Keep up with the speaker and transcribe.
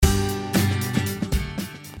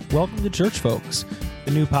Welcome to Church Folks,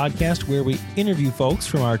 the new podcast where we interview folks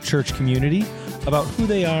from our church community about who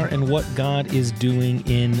they are and what God is doing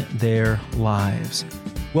in their lives.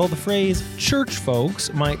 Well, the phrase church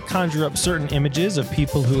folks might conjure up certain images of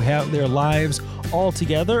people who have their lives all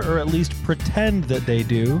together, or at least pretend that they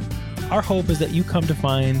do. Our hope is that you come to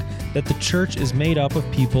find that the church is made up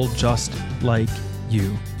of people just like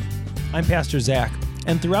you. I'm Pastor Zach,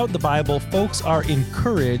 and throughout the Bible, folks are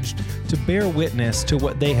encouraged to bear witness to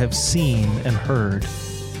what they have seen and heard.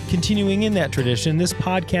 Continuing in that tradition, this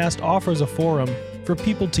podcast offers a forum for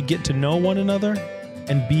people to get to know one another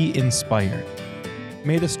and be inspired.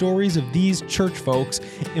 May the stories of these church folks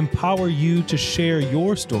empower you to share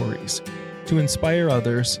your stories, to inspire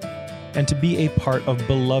others, and to be a part of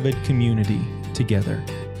beloved community together.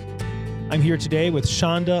 I'm here today with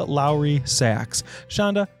Shonda Lowry Sachs.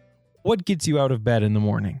 Shonda, what gets you out of bed in the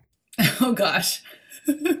morning? Oh gosh.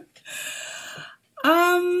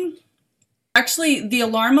 Actually, the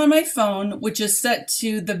alarm on my phone, which is set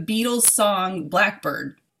to the Beatles song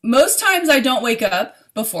Blackbird. Most times I don't wake up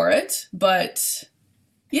before it, but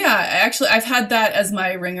yeah, actually I've had that as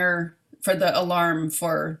my ringer for the alarm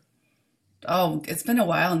for, it's been a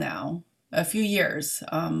while now, a few years.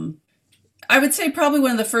 I would say probably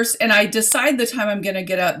one of the first, and I decide the time I'm going to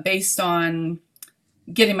get up based on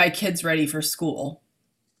getting my kids ready for school.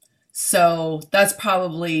 So that's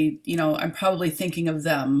probably, I'm probably thinking of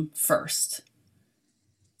them first.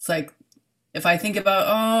 It's like, if I think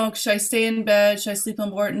about, should I stay in bed? Should I sleep on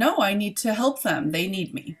board? No, I need to help them. They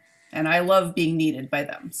need me. And I love being needed by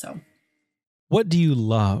them. So, what do you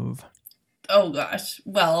love? Oh gosh.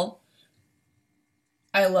 Well,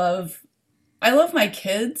 I love my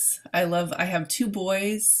kids. I have two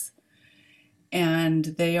boys, and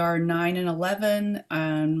they are 9 and 11.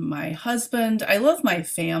 And my husband, I love my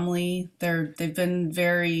family. They're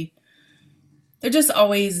just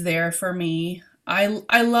always there for me.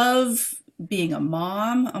 I love being a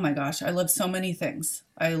mom. Oh my gosh, I love so many things.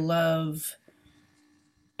 I love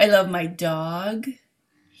my dog.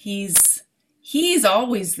 He's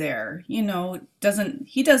always there. He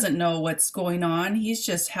doesn't know what's going on. He's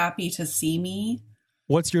just happy to see me.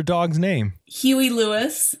 What's your dog's name? Huey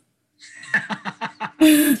Lewis.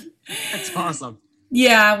 That's awesome.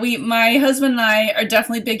 Yeah, my husband and I are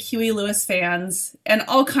definitely big Huey Lewis fans and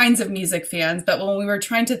all kinds of music fans. But when we were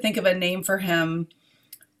trying to think of a name for him,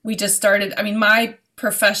 we just started. My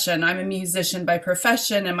profession, I'm a musician by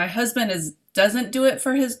profession, and my husband doesn't do it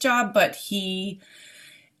for his job, but he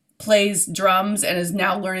plays drums and is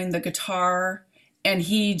now learning the guitar. And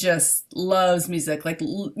he just loves music. Like,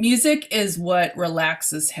 music is what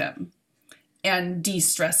relaxes him and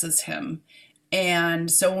de-stresses him. And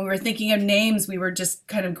so when we were thinking of names, we were just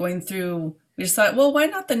kind of going through, we just thought, well, why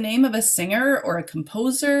not the name of a singer or a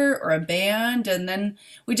composer or a band? And then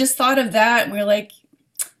we just thought of that, and we were like,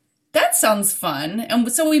 that sounds fun. And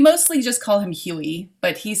so we mostly just call him Huey,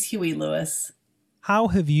 but he's Huey Lewis. How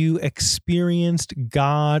have you experienced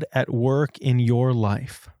God at work in your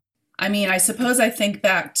life? I suppose I think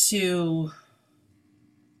back to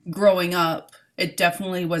growing up. It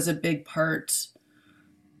definitely was a big part.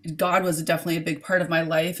 God was definitely a big part of my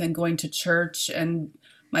life, and going to church and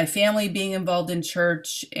my family being involved in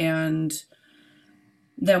church. And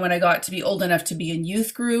then when I got to be old enough to be in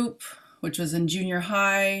youth group, which was in junior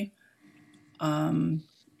high, I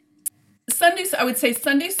would say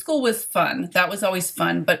Sunday school was fun. That was always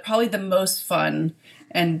fun, but probably the most fun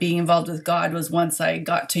and being involved with God was once I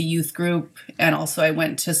got to youth group. And also I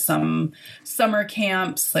went to some summer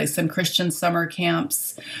camps, like some Christian summer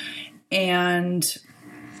camps. And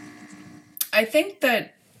I think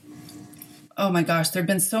that, oh my gosh, there have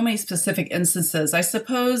been so many specific instances. I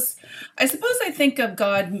suppose I think of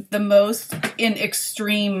God the most in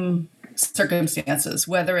extreme circumstances,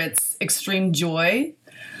 whether it's extreme joy,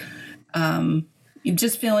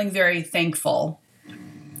 just feeling very thankful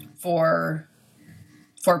for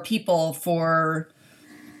people, for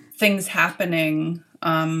things happening,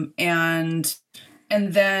 and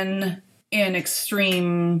then in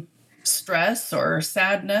extreme stress or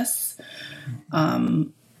sadness.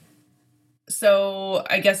 So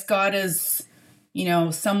I guess God is,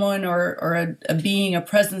 someone or a being, a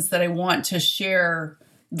presence that I want to share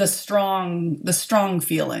the strong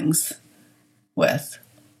feelings with.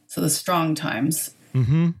 So the strong times.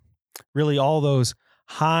 Mm-hmm. Really all those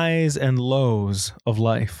highs and lows of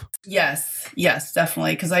life. Yes,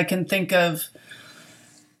 definitely. Because I can think of,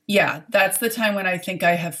 that's the time when I think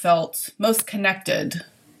I have felt most connected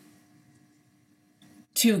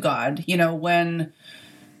to God, when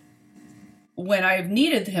I've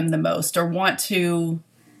needed him the most or want to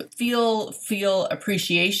feel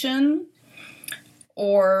appreciation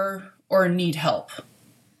or need help.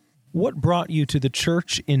 What brought you to the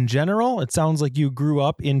church in general? It sounds like you grew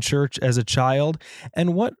up in church as a child.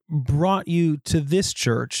 And what brought you to this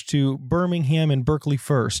church, to Birmingham and Berkeley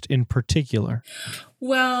First in particular?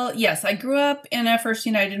 Well, yes, I grew up in a First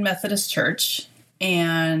United Methodist Church,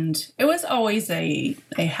 and it was always a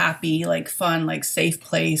happy, like fun, like safe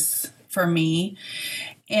place for me.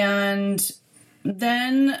 And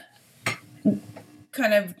then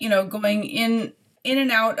kind of, going in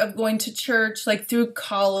and out of going to church, like through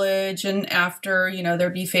college and after,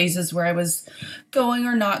 there'd be phases where I was going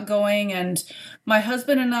or not going. And my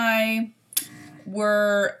husband and I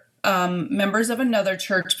were members of another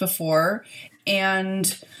church before.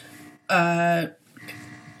 And I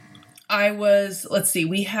was, let's see,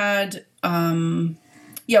 we had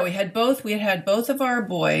both of our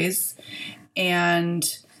boys,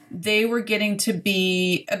 and they were getting to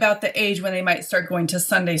be about the age when they might start going to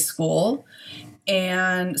Sunday school.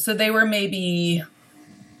 And so they were maybe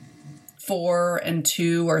 4 and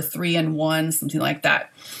 2 or 3 and 1, something like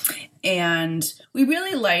that. And we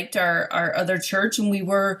really liked our other church, and we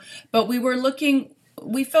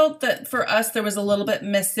felt that for us there was a little bit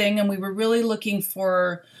missing, and we were really looking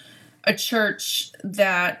for a church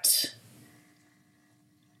that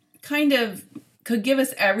kind of could give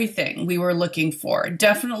us everything we were looking for.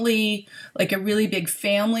 Definitely like a really big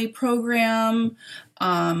family program,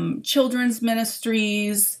 children's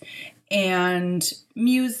ministries, and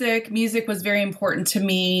music. Music was very important to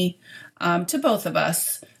me, to both of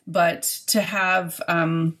us, but to have,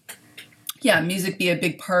 music be a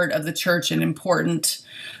big part of the church and important,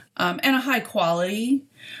 and a high quality.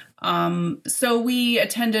 So we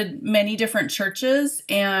attended many different churches,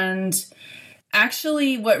 and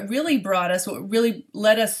actually what really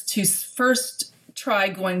led us to first try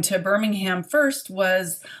going to Birmingham First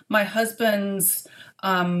was my husband's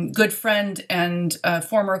good friend and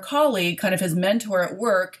former colleague, kind of his mentor at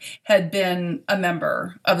work, had been a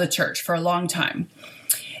member of the church for a long time.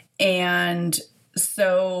 And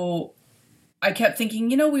so I kept thinking,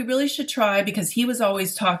 we really should try, because he was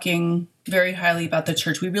always talking very highly about the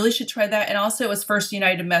church. We really should try that. And also it was First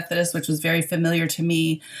United Methodist, which was very familiar to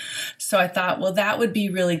me. So I thought, well, that would be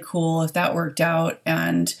really cool if that worked out.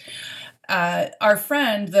 And our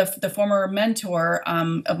friend, the former mentor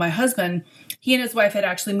of my husband, he and his wife had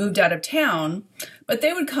actually moved out of town, but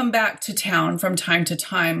they would come back to town from time to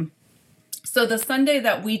time. So the Sunday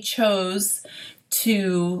that we chose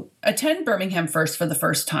to attend Birmingham First for the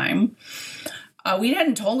first time, we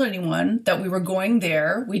hadn't told anyone that we were going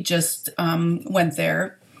there. We just went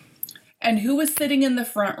there. And who was sitting in the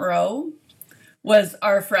front row was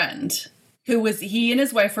our friend, he and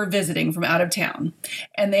his wife were visiting from out of town.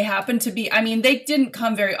 And they happened to be, they didn't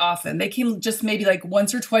come very often. They came just maybe like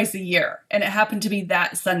once or twice a year. And it happened to be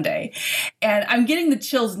that Sunday. And I'm getting the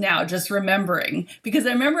chills now just remembering, because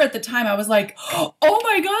I remember at the time I was like, oh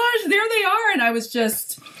my gosh, there they are. And I was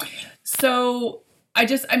just so... I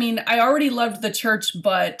already loved the church,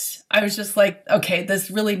 but I was just like, okay, this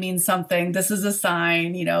really means something. This is a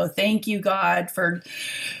sign, thank you, God, for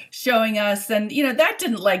showing us. And, that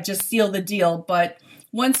didn't just seal the deal. But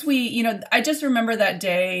once we, I just remember that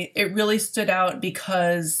day, it really stood out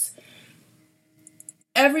because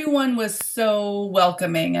everyone was so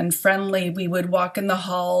welcoming and friendly. We would walk in the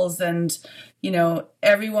halls and,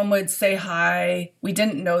 everyone would say hi. We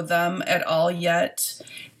didn't know them at all yet.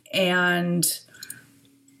 And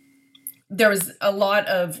there was a lot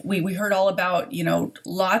of, we heard all about,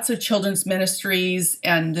 lots of children's ministries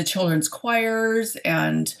and the children's choirs.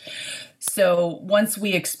 And so once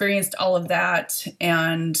we experienced all of that,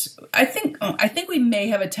 and I think we may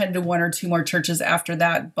have attended 1 or 2 more churches after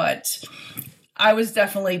that, but I was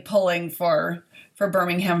definitely pulling for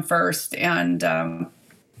Birmingham First. And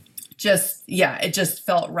it just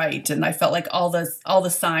felt right. And I felt like all the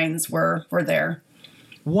signs were there.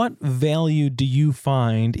 What value do you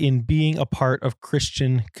find in being a part of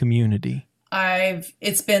Christian community?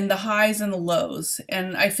 It's been the highs and the lows,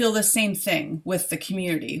 and I feel the same thing with the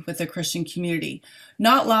community, with the Christian community.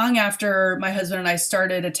 Not long after my husband and I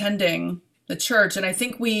started attending the church, and I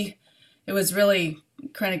think it was really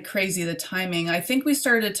kind of crazy, the timing. I think we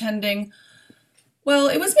started attending, well,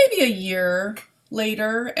 it was maybe a year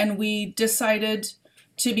later, and we decided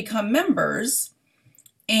to become members.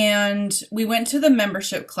 And we went to the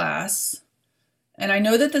membership class, and I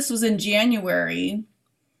know that this was in January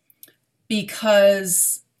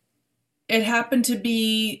because it happened to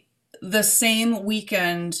be the same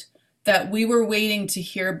weekend that we were waiting to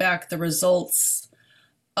hear back the results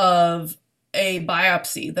of a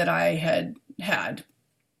biopsy that I had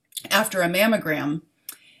after a mammogram.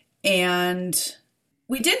 And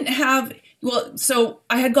we didn't have, Well, so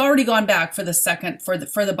I had already gone back for the second for the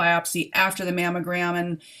biopsy after the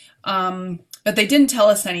mammogram, and but they didn't tell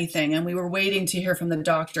us anything, and we were waiting to hear from the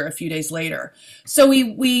doctor a few days later. So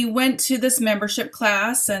we went to this membership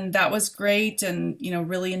class, and that was great, and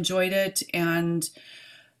really enjoyed it, and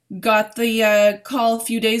got the call a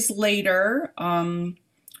few days later from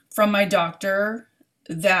my doctor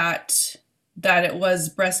that it was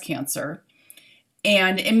breast cancer,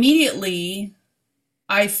 and immediately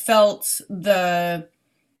I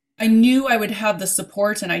knew I would have the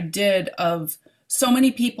support, and I did, of so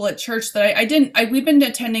many people at church that we've been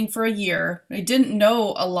attending for a year. I didn't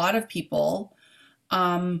know a lot of people,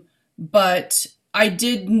 but I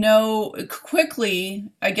did know quickly,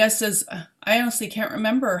 I guess, as I honestly can't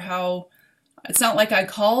remember how, it's not like I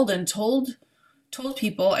called and told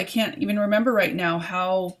people. I can't even remember right now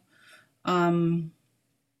how,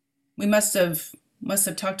 we must have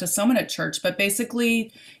talked to someone at church, but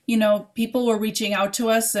basically, people were reaching out to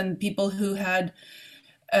us, and people who had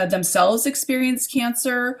themselves experienced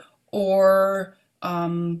cancer, or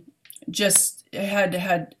just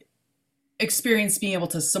had experienced being able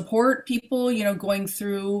to support people, going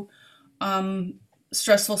through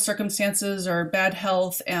stressful circumstances or bad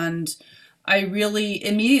health. And I really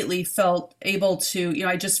immediately felt able to,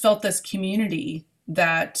 I just felt this community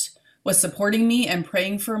that was supporting me and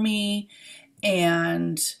praying for me.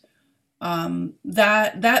 And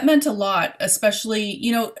that meant a lot, especially,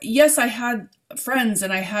 yes, I had friends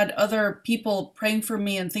and I had other people praying for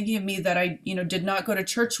me and thinking of me that I, did not go to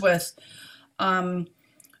church with.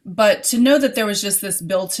 But to know that there was just this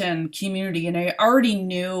built-in community, and I already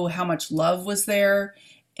knew how much love was there,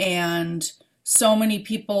 and so many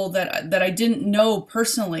people that I didn't know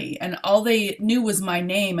personally, and all they knew was my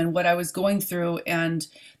name and what I was going through, and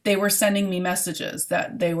they were sending me messages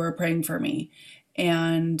that they were praying for me.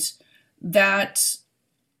 And that,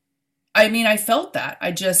 I felt that.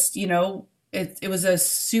 I just, it was a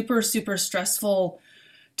super, super stressful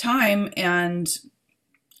time, and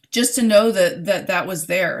just to know that was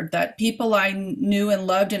there, that people I knew and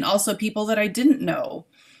loved, and also people that I didn't know,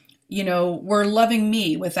 were loving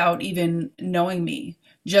me without even knowing me,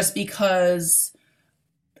 just because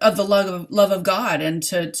of the love of God. And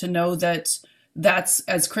to know that's,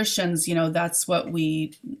 as Christians, that's what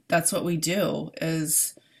we do,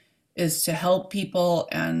 is to help people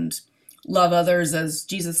and love others as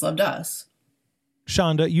Jesus loved us.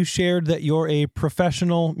 Shonda, you shared that you're a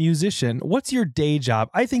professional musician. What's your day job?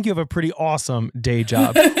 I think you have a pretty awesome day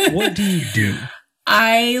job. What do you do?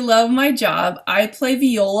 I love my job. I play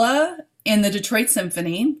viola in the Detroit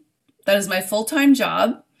Symphony. That is my full-time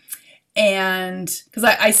job. And because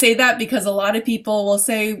I say that because a lot of people will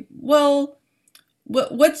say, well,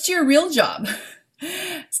 what's your real job?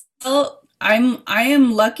 So I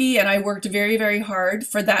am lucky, and I worked very, very hard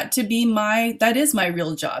for that to be that is my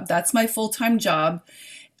real job. That's my full-time job.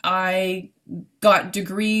 I got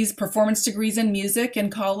performance degrees in music in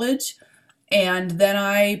college, and then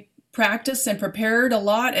I practiced and prepared a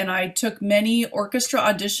lot, and I took many orchestra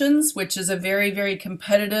auditions, which is a very, very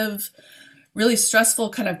competitive, really stressful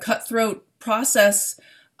kind of cutthroat process,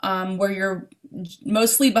 where you're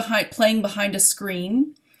mostly playing behind a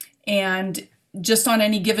screen. And just on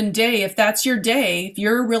any given day, if that's your day, if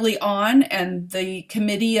you're really on, and the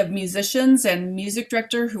committee of musicians and music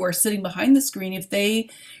director who are sitting behind the screen, if they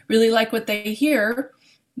really like what they hear,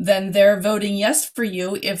 then they're voting yes for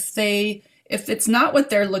you. If it's not what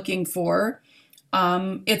they're looking for,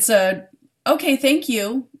 it's okay, thank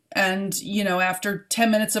you. And, after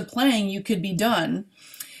 10 minutes of playing, you could be done.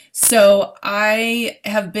 So I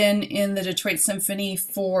have been in the Detroit Symphony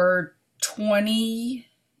for 20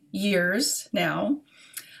 years now.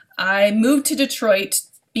 I moved to Detroit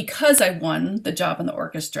because I won the job in the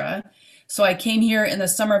orchestra. So I came here in the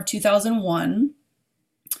summer of 2001,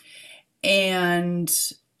 and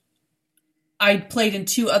I played in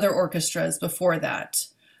 2 other orchestras before that.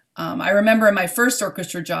 I remember in my first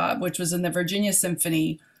orchestra job, which was in the Virginia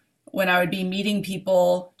Symphony, when I would be meeting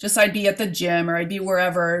people, I'd be at the gym or I'd be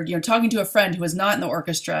wherever, talking to a friend who was not in the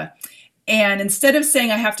orchestra. And instead of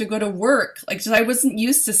saying I have to go to work, I wasn't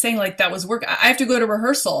used to saying that was work. I have to go to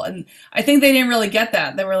rehearsal. And I think they didn't really get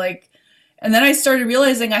that. They were like, and then I started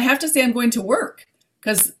realizing I have to say I'm going to work,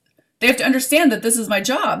 because they have to understand that this is my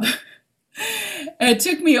job. And it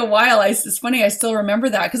took me a while. It's funny, I still remember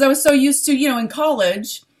that, because I was so used to, in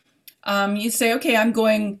college, you say, okay, I'm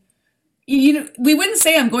going, we wouldn't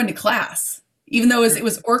say I'm going to class, even though it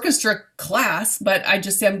was orchestra class, but I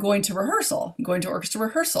just say I'm going to rehearsal. I'm going to orchestra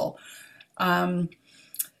rehearsal.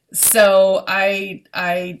 So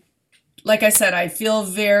I, like I said, I feel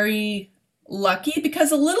very lucky,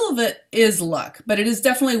 because a little of it is luck, but it is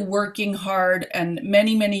definitely working hard and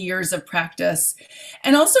many, many years of practice,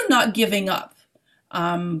 and also not giving up.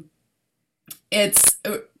 It's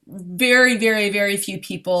very, very, very few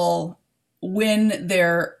people win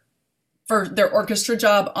their orchestra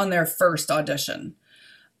job on their first audition.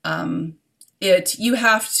 You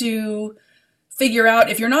have to figure out,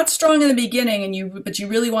 if you're not strong in the beginning but you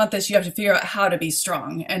really want this, you have to figure out how to be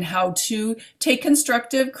strong and how to take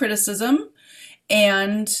constructive criticism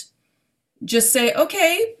and just say,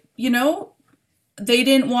 okay, they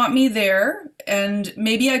didn't want me there, and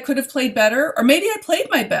maybe I could have played better, or maybe I played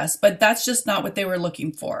my best, but that's just not what they were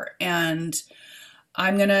looking for. And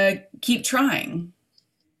I'm going to keep trying,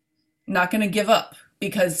 not going to give up,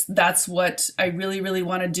 because that's what I really, really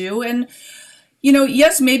want to do. And,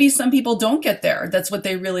 yes, maybe some people don't get there. That's what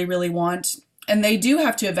they really, really want. And they do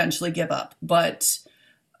have to eventually give up. But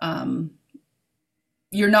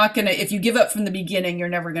you're not going to, if you give up from the beginning, you're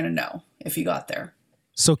never going to know if you got there.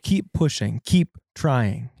 So keep pushing, keep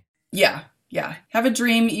trying. Yeah. Have a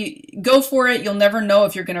dream. Go for it. You'll never know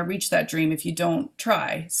if you're going to reach that dream if you don't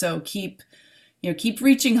try. So keep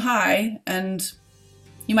reaching high, and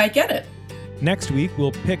you might get it. Next week,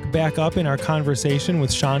 we'll pick back up in our conversation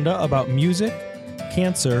with Shonda about music,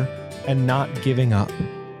 cancer, and not giving up.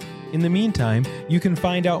 In the meantime, you can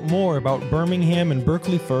find out more about Birmingham and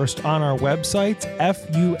Berkeley First on our websites,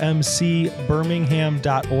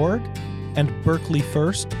 fumcbirmingham.org and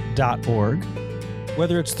berkeleyfirst.org.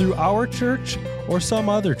 Whether it's through our church or some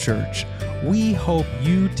other church, we hope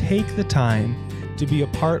you take the time to be a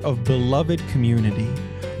part of beloved community,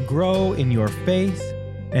 grow in your faith,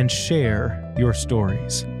 and share your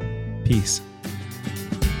stories. Peace.